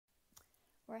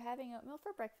We're having oatmeal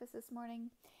for breakfast this morning,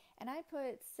 and I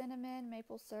put cinnamon,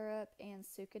 maple syrup, and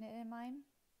sucanat in mine.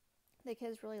 The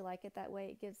kids really like it that way.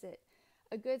 It gives it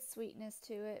a good sweetness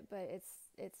to it, but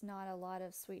it's not a lot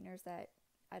of sweeteners that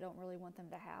I don't really want them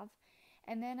to have.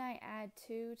 And then I add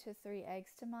 2 to 3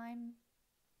 eggs to mine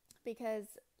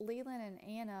because Leland and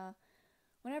Anna,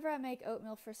 whenever I make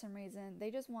oatmeal for some reason,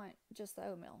 they just want just the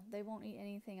oatmeal. They won't eat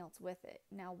anything else with it.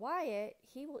 Now Wyatt,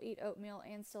 he will eat oatmeal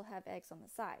and still have eggs on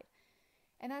the side.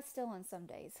 And that's still on some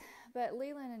days. But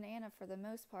Leland and Anna, for the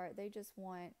most part, they just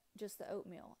want just the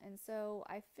oatmeal. And so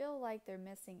I feel like they're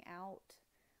missing out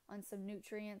on some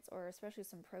nutrients or especially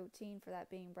some protein for that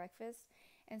being breakfast.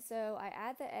 And so I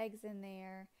add the eggs in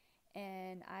there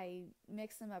and I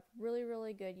mix them up really,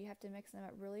 really good. You have to mix them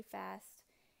up really fast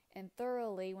and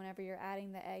thoroughly whenever you're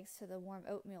adding the eggs to the warm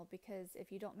oatmeal, because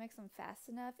if you don't mix them fast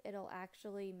enough, it'll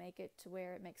actually make it to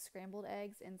where it makes scrambled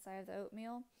eggs inside of the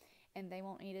oatmeal, and they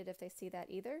won't eat it if they see that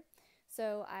either.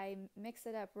 So I mix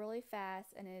it up really fast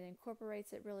and it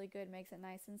incorporates it really good, makes it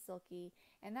nice and silky,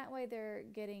 and that way they're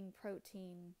getting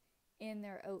protein in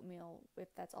their oatmeal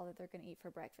if that's all that they're going to eat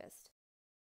for breakfast.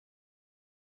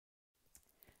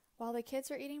 While the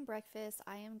kids are eating breakfast,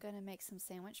 I am going to make some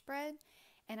sandwich bread,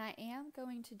 and I am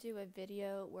going to do a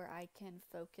video where I can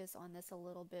focus on this a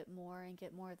little bit more and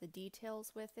get more of the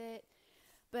details with it.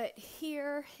 But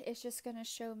here it's just going to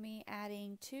show me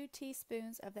adding 2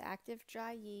 teaspoons of the active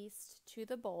dry yeast to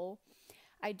the bowl.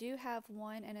 I do have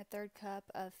 1 1/3 cup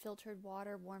of filtered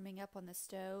water warming up on the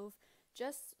stove,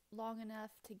 just long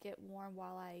enough to get warm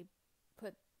while I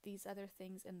put these other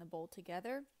things in the bowl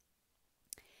together.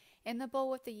 In the bowl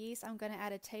with the yeast, I'm going to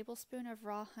add a tablespoon of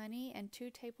raw honey and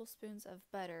 2 tablespoons of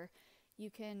butter.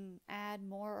 You can add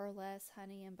more or less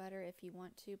honey and butter if you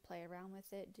want to, play around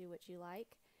with it, do what you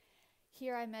like.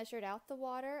 Here I measured out the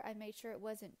water. I made sure it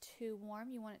wasn't too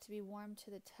warm. You want it to be warm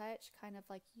to the touch, kind of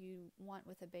like you want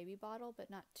with a baby bottle, but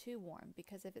not too warm,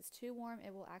 because if it's too warm,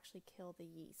 it will actually kill the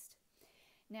yeast.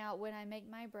 Now, when I make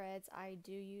my breads, I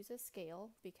do use a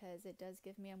scale because it does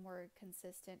give me a more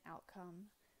consistent outcome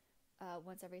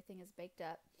once everything is baked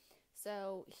up.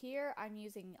 So here I'm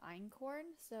using einkorn,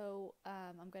 so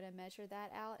I'm going to measure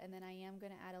that out, and then I am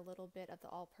going to add a little bit of the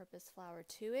all-purpose flour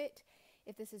to it.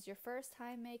 If this is your first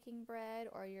time making bread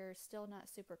or you're still not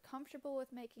super comfortable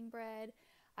with making bread,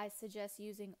 I suggest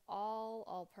using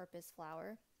all-purpose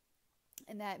flour,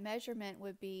 and that measurement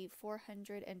would be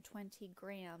 420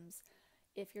 grams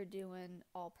if you're doing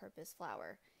all-purpose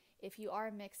flour. If you are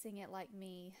mixing it like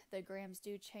me, the grams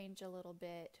do change a little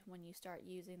bit when you start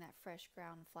using that fresh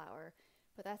ground flour.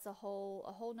 But that's a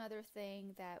whole nother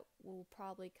thing that we'll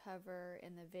probably cover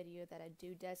in the video that I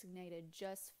do designated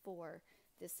just for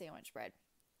this sandwich bread.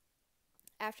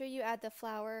 After you add the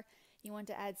flour, you want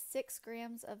to add 6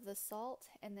 grams of the salt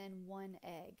and then 1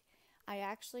 egg. I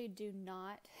actually do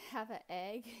not have an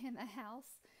egg in the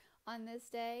house on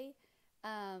this day.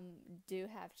 Do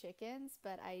have chickens,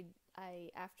 but I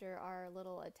after our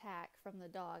little attack from the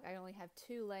dog, I only have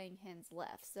 2 laying hens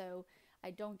left, so I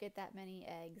don't get that many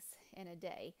eggs in a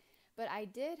day. But I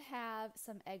did have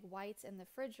some egg whites in the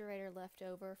refrigerator left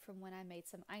over from when I made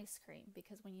some ice cream,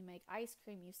 because when you make ice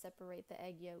cream, you separate the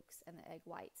egg yolks and the egg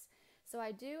whites. So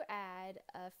I do add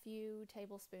a few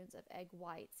tablespoons of egg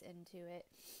whites into it,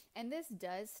 and this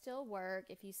does still work.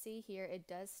 If you see here, it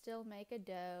does still make a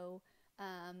dough.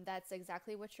 That's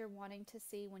exactly what you're wanting to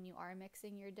see when you are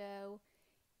mixing your dough.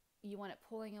 You want it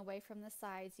pulling away from the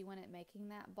sides. You want it making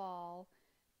that ball.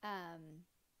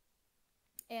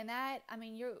 And that, I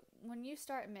mean, when you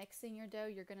start mixing your dough,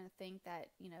 you're going to think that,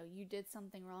 you did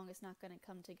something wrong. It's not going to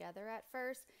come together at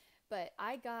first. But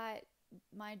I got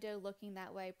my dough looking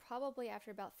that way probably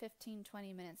after about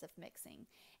 15-20 minutes of mixing.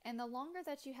 And the longer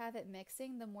that you have it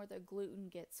mixing, the more the gluten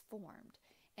gets formed.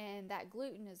 And that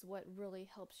gluten is what really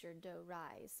helps your dough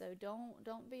rise. So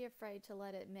don't be afraid to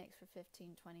let it mix for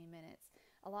 15-20 minutes.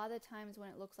 A lot of the times when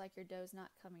it looks like your dough's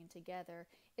not coming together,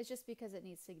 it's just because it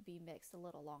needs to be mixed a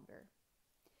little longer.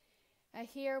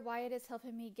 Here Wyatt is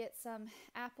helping me get some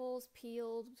apples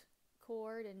peeled,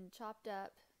 cored, and chopped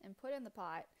up and put in the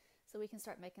pot so we can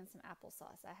start making some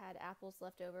applesauce. I had apples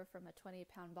left over from a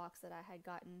 20-pound box that I had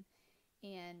gotten,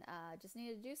 and just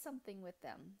needed to do something with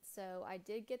them. So I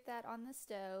did get that on the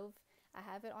stove. I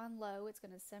have it on low. It's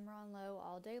going to simmer on low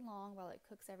all day long while it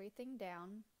cooks everything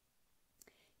down.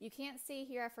 You can't see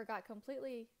here, I forgot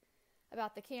completely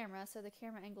about the camera, so the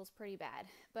camera angle's pretty bad.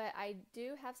 But I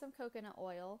do have some coconut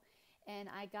oil, and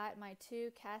I got my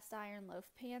 2 cast iron loaf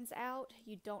pans out.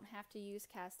 You don't have to use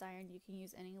cast iron. You can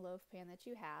use any loaf pan that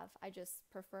you have. I just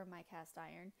prefer my cast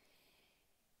iron.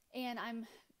 And I'm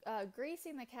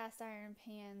greasing the cast iron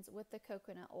pans with the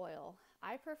coconut oil.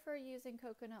 I prefer using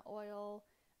coconut oil.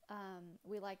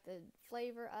 We like the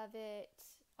flavor of it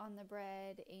on the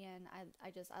bread, and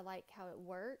I like how it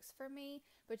works for me,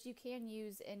 but you can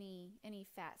use any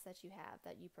fats that you have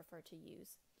that you prefer to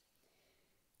use.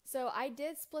 So I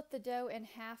did split the dough in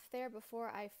half there before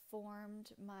I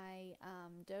formed my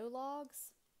dough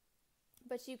logs,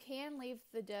 but you can leave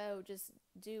the dough, just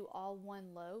do all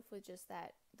one loaf with just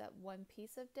that one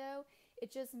piece of dough.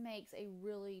 It just makes a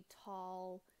really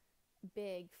tall,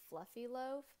 big, fluffy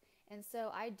loaf. And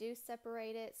so I do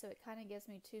separate it, so it kind of gives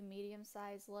me two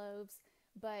medium-sized loaves,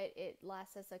 but it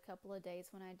lasts us a couple of days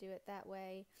when I do it that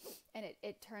way, and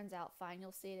it turns out fine.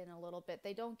 You'll see it in a little bit.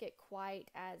 They don't get quite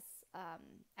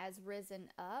as risen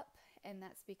up, and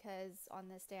that's because on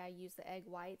this day I use the egg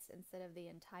whites instead of the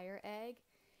entire egg,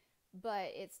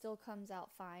 but it still comes out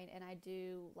fine, and I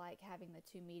do like having the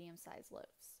two medium-sized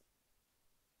loaves.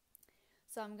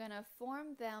 So I'm going to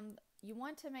form them. You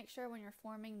want to make sure when you're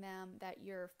forming them that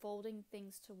you're folding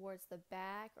things towards the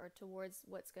back or towards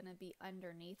what's going to be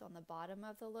underneath on the bottom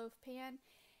of the loaf pan.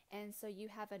 And so you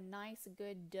have a nice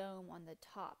good dome on the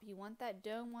top. You want that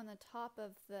dome on the top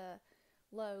of the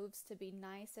loaves to be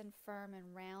nice and firm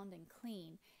and round and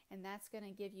clean. And that's going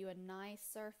to give you a nice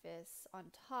surface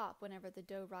on top whenever the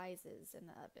dough rises in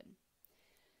the oven.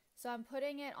 So I'm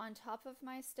putting it on top of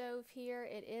my stove here.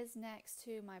 It is next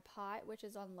to my pot, which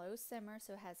is on low simmer,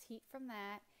 so it has heat from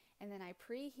that. And then I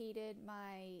preheated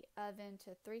my oven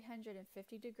to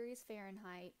 350 degrees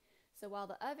Fahrenheit. So while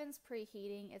the oven's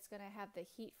preheating, it's going to have the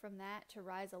heat from that to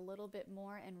rise a little bit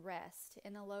more and rest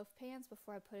in the loaf pans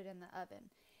before I put it in the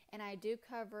oven. And I do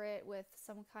cover it with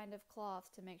some kind of cloth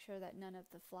to make sure that none of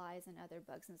the flies and other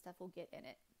bugs and stuff will get in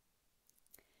it.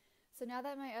 So now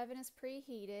that my oven is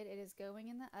preheated, it is going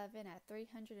in the oven at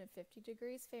 350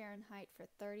 degrees Fahrenheit for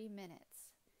 30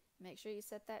 minutes. Make sure you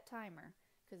set that timer,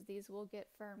 because these will get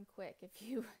firm quick if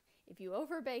you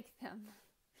overbake them.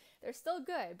 They're still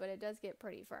good, but it does get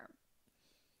pretty firm.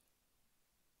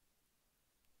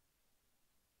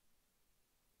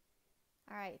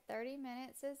 All right, 30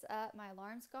 minutes is up. My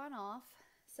alarm's gone off.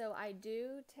 So I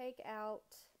do take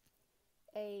out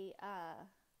a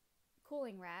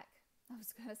cooling rack. I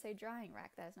was going to say drying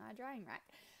rack. That is not a drying rack.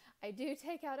 I do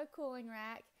take out a cooling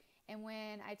rack, and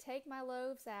when I take my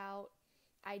loaves out,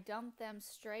 I dump them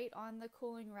straight on the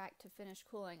cooling rack to finish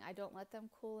cooling. I don't let them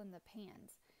cool in the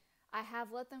pans. I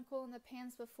have let them cool in the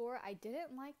pans before. I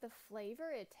didn't like the flavor.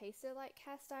 It tasted like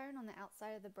cast iron on the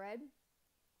outside of the bread.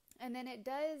 And then it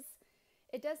does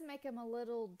make them a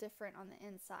little different on the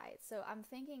inside. So I'm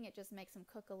thinking it just makes them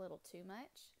cook a little too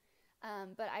much.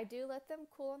 But I do let them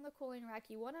cool on the cooling rack.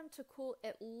 You want them to cool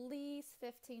at least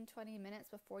 15-20 minutes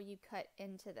before you cut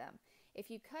into them. If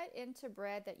you cut into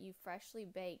bread that you freshly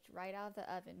baked right out of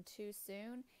the oven too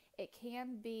soon, it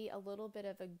can be a little bit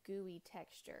of a gooey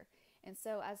texture. And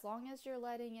so as long as you're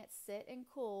letting it sit and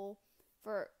cool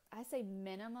for, I say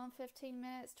minimum 15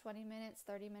 minutes, 20 minutes,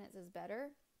 30 minutes is better.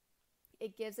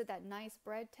 It gives it that nice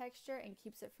bread texture and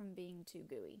keeps it from being too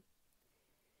gooey.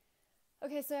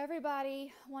 Okay, so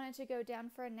everybody wanted to go down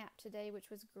for a nap today,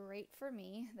 which was great for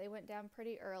me. They went down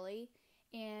pretty early,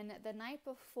 and the night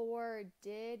before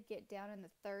did get down in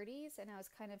the 30s, and I was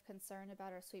kind of concerned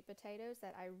about our sweet potatoes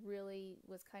that I really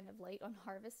was kind of late on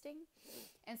harvesting.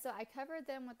 And so I covered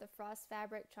them with the frost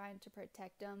fabric, trying to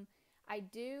protect them. I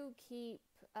do keep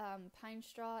pine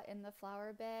straw in the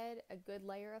flower bed, a good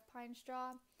layer of pine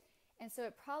straw, and so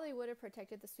it probably would have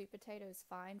protected the sweet potatoes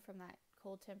fine from that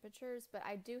cold temperatures, but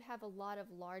I do have a lot of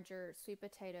larger sweet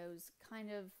potatoes kind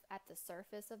of at the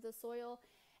surface of the soil,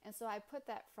 and so I put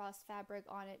that frost fabric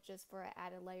on it just for an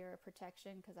added layer of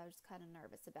protection because I was kind of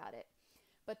nervous about it.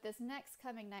 But this next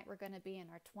coming night we're going to be in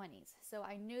our 20s, so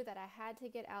I knew that I had to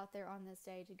get out there on this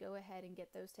day to go ahead and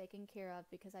get those taken care of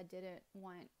because I didn't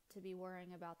want to be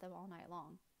worrying about them all night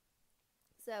long.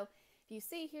 So if you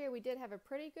see here, we did have a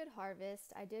pretty good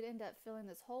harvest. I did end up filling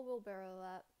this whole wheelbarrow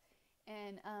up.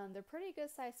 And they're pretty good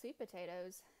sized sweet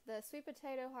potatoes. The sweet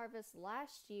potato harvest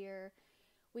last year,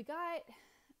 we got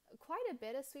quite a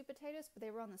bit of sweet potatoes, but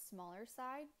they were on the smaller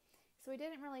side. So we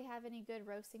didn't really have any good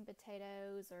roasting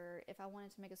potatoes, or if I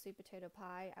wanted to make a sweet potato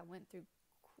pie, I went through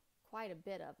quite a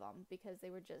bit of them because they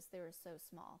were so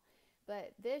small.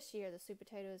 But this year, the sweet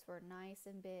potatoes were nice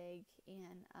and big,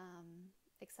 and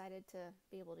excited to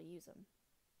be able to use them.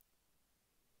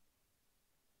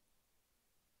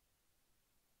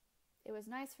 It was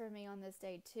nice for me on this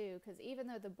day too, because even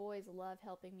though the boys love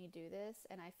helping me do this,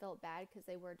 and I felt bad because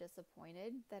they were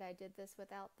disappointed that I did this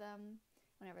without them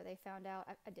whenever they found out,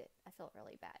 I felt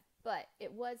really bad. But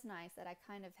it was nice that I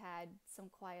kind of had some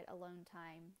quiet alone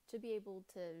time to be able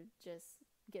to just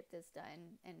get this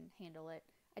done and handle it.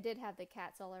 I did have the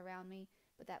cats all around me,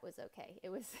 but that was okay. It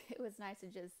was it was nice to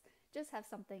just have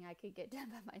something I could get done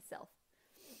by myself.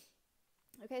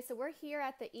 Okay, so we're here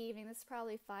at the evening. This is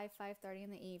probably 5:30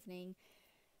 in the evening.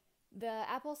 The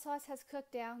applesauce has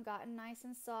cooked down, gotten nice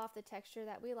and soft, the texture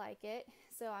that we like it.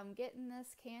 So I'm getting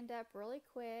this canned up really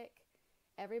quick.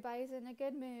 Everybody's in a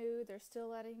good mood. They're still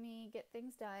letting me get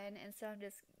things done. And so I'm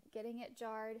just getting it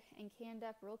jarred and canned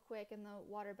up real quick in the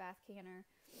water bath canner.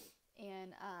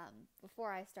 And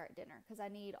before I start dinner, because I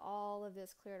need all of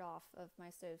this cleared off of my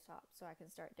stovetop so I can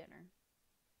start dinner.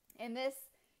 And this,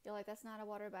 you're like, that's not a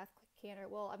water bath canner.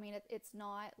 Well, I mean, it's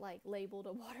not like labeled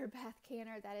a water bath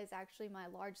canner. That is actually my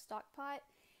large stock pot.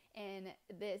 And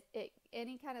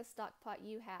any kind of stock pot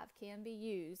you have can be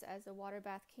used as a water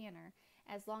bath canner,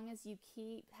 as long as you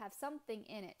have something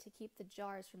in it to keep the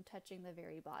jars from touching the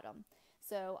very bottom.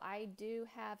 So I do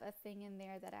have a thing in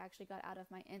there that I actually got out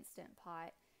of my Instant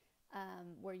Pot,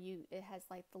 where it has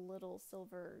like the little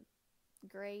silver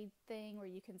gray thing where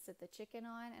you can sit the chicken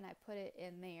on, and I put it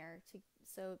in there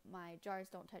so my jars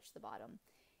don't touch the bottom.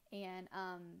 And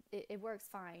it works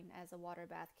fine as a water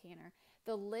bath canner.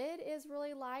 The lid is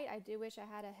really light. I do wish I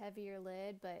had a heavier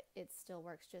lid, but it still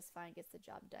works just fine, gets the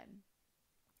job done.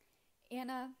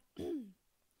 Anna,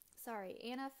 sorry,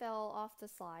 Anna fell off the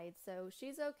slide, so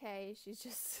she's okay.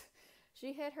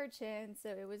 She hit her chin, so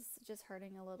it was just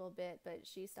hurting a little bit, but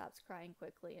she stops crying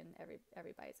quickly, and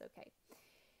everybody's okay.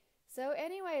 So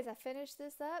anyways, I finished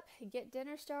this up, get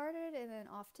dinner started, and then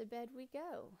off to bed we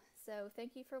go. So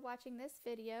thank you for watching this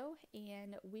video,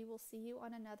 and we will see you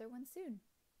on another one soon.